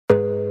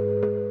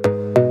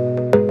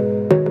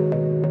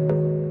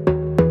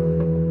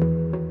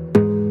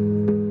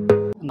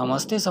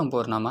नमस्ते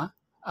सम्पूर्णमा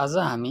आज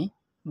हामी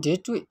डे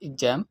 2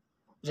 एक्जाम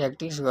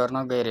प्र्याक्टिस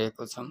गर्न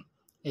गइरहेको छौं।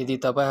 यदि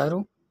तपाईहरु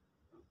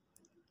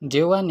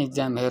डे 1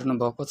 एक्जाम हेर्नु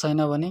भएको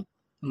छैन भने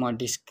म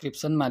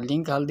डिस्क्रिप्सनमा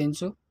लिंक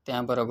हाल्दिन्छु,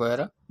 त्यहाँबाट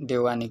गएर डे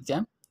 1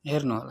 एक्जाम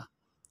हेर्नु होला।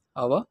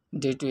 अब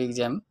डे 2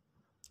 एक्जाम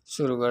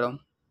सुरु गरौं।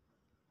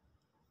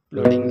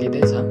 Loading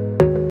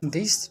लिँदैछ।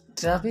 This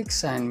traffic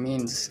sign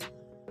means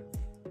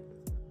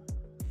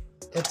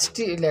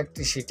HT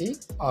electricity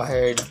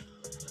ahead.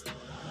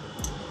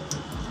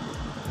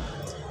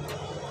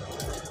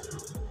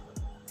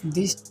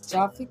 This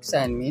traffic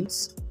sign means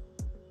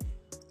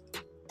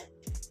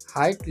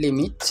height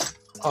limit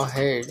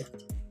ahead.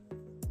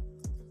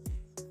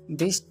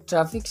 This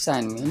traffic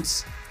sign means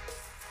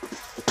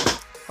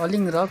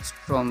falling rocks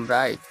from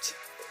right.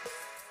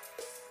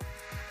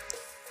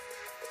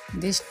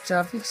 This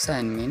traffic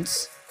sign means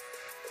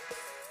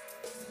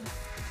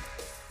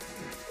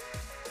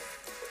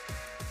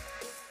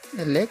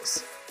LX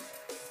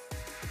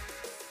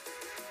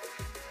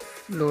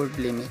load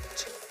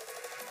limit.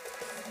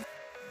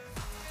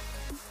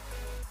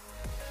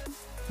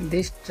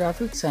 This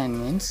traffic sign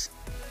means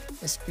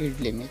speed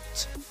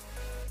limit.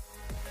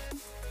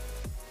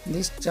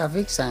 This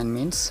traffic sign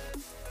means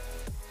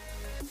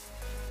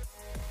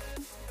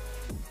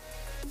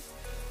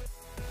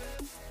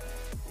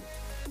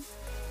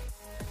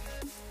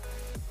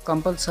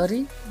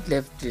compulsory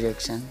left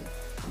direction.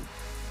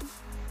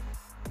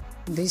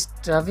 This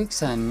traffic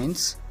sign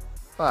means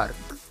park.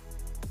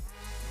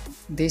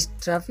 This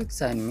traffic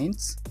sign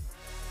means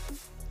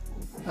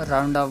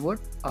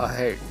roundabout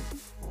ahead.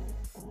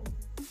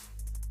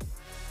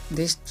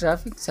 This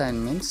traffic sign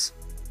means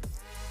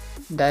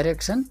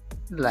direction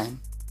line.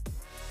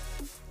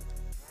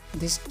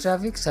 This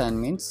traffic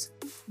sign means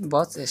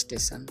bus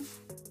station.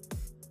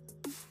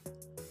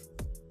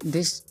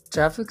 This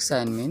traffic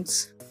sign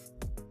means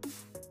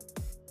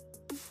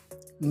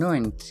no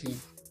entry.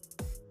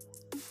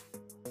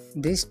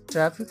 This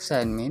traffic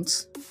sign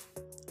means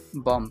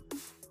bump.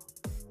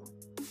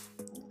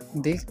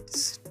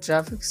 This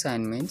traffic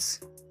sign means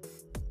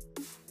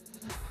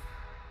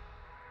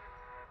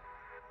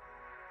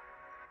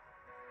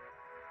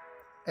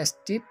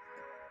steep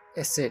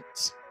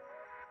assets.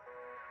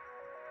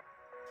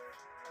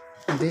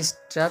 This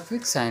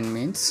traffic sign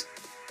means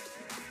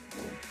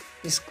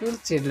school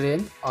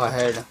children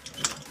ahead.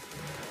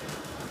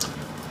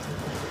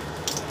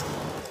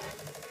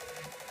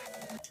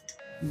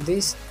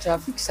 This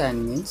traffic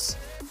sign means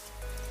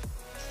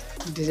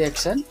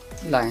direction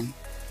line.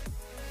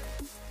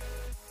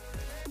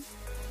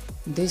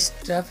 This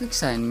traffic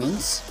sign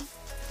means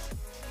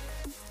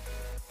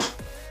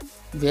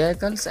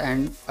vehicles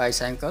and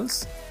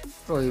bicycles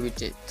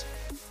prohibited.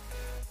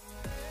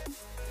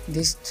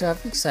 This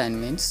traffic sign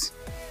means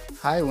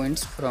high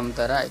winds from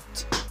the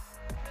right.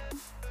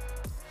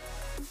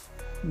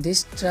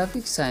 This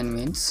traffic sign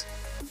means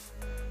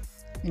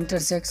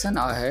intersection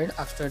ahead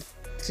after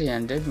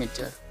 300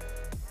 meters.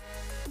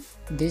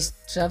 This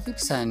traffic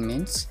sign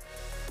means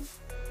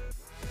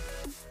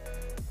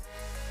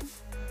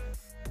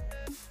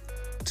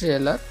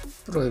trailer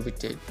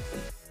prohibited.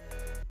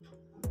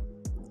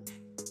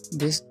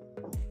 This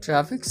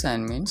traffic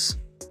sign means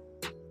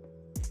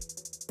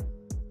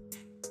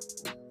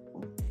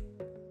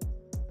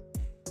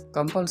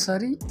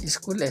compulsory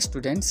school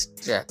students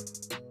track.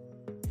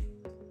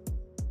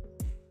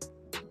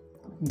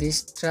 This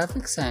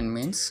traffic sign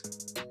means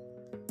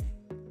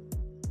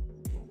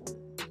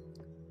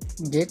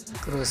gate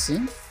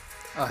crossing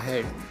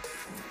ahead.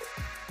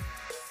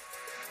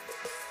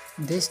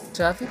 This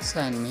traffic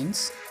sign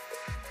means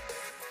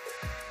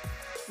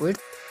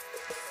width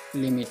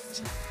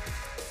limit.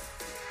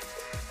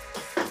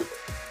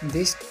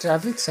 This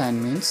traffic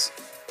sign means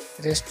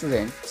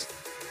restaurant.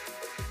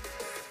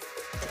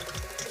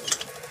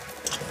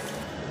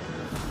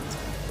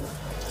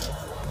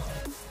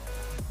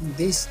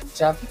 This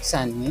traffic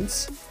sign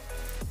means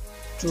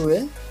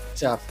two-way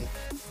traffic.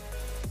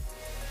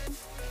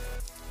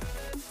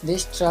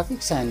 This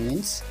traffic sign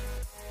means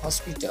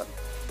hospital.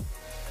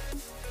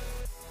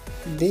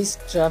 This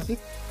traffic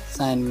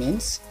sign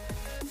means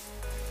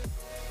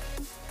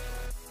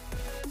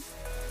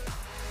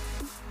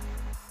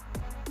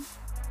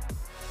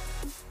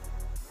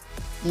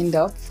end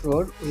of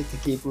road with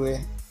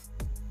giveaway.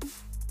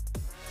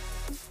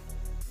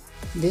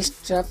 This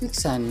traffic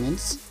sign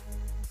means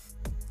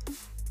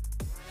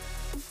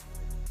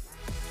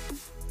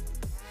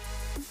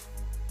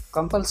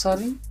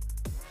compulsory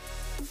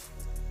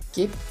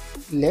keep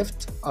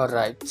left or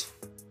right.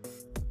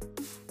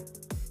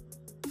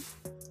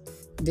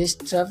 This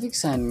traffic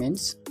sign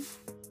means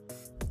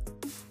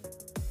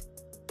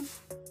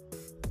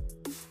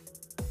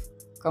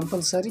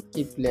compulsory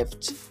keep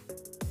left.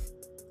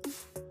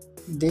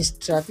 This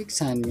traffic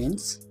sign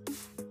means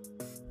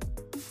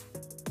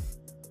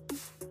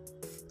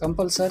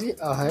compulsory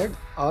ahead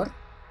or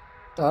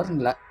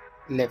turn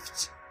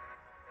left.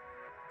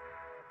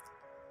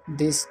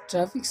 This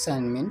traffic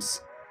sign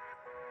means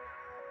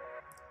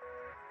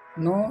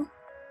no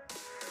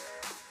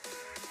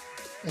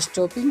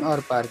stopping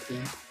or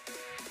parking.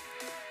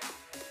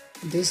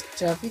 This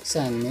traffic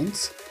sign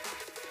means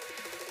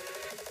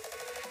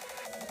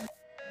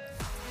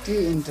T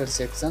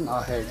intersection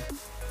ahead.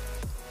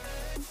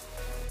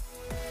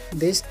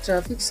 This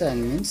traffic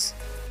sign means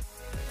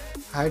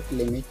height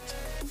limit.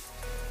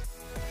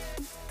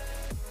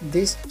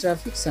 This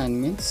traffic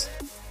sign means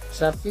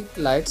traffic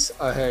lights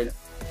ahead.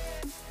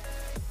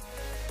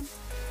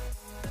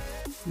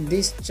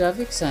 This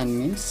traffic sign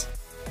means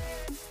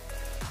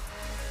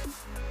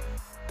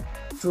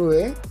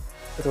two-way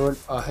road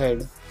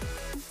ahead.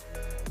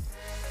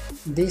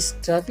 This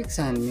traffic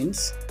sign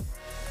means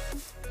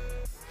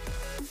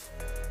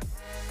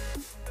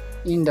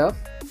end of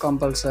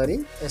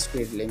compulsory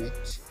speed limit.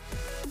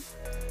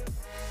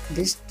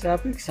 This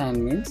traffic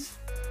sign means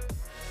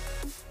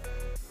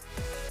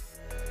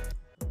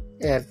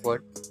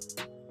airport.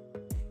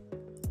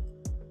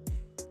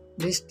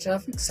 This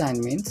traffic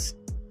sign means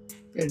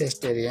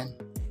pedestrian.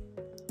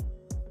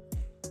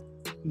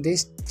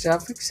 This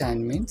traffic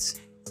sign means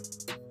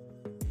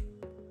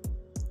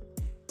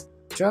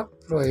truck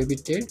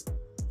prohibited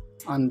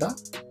on the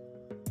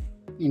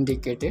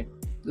indicated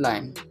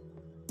line.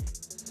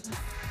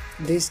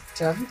 This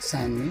traffic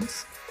sign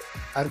means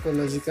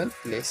archaeological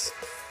place.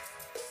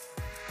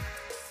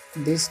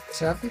 This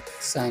traffic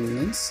sign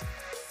means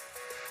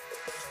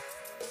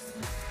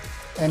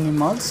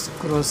animals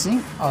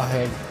crossing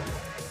ahead.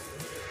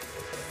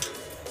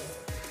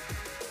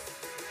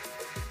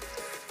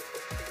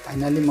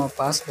 Finally म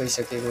पास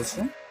भइसकेको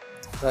छु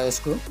र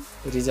यसको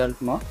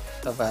result म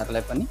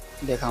तपाईहरुलाई पनि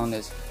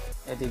देखाउने छु।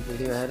 यदि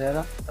भिडियो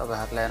हेरेर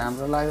तपाईहरुलाई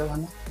राम्रो लाग्यो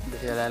भने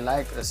भिडियोलाई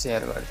लाइक र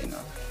शेयर गरिदिनु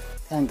होला।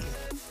 Thank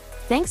you.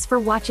 Thanks for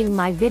watching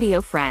my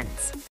video,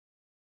 friends.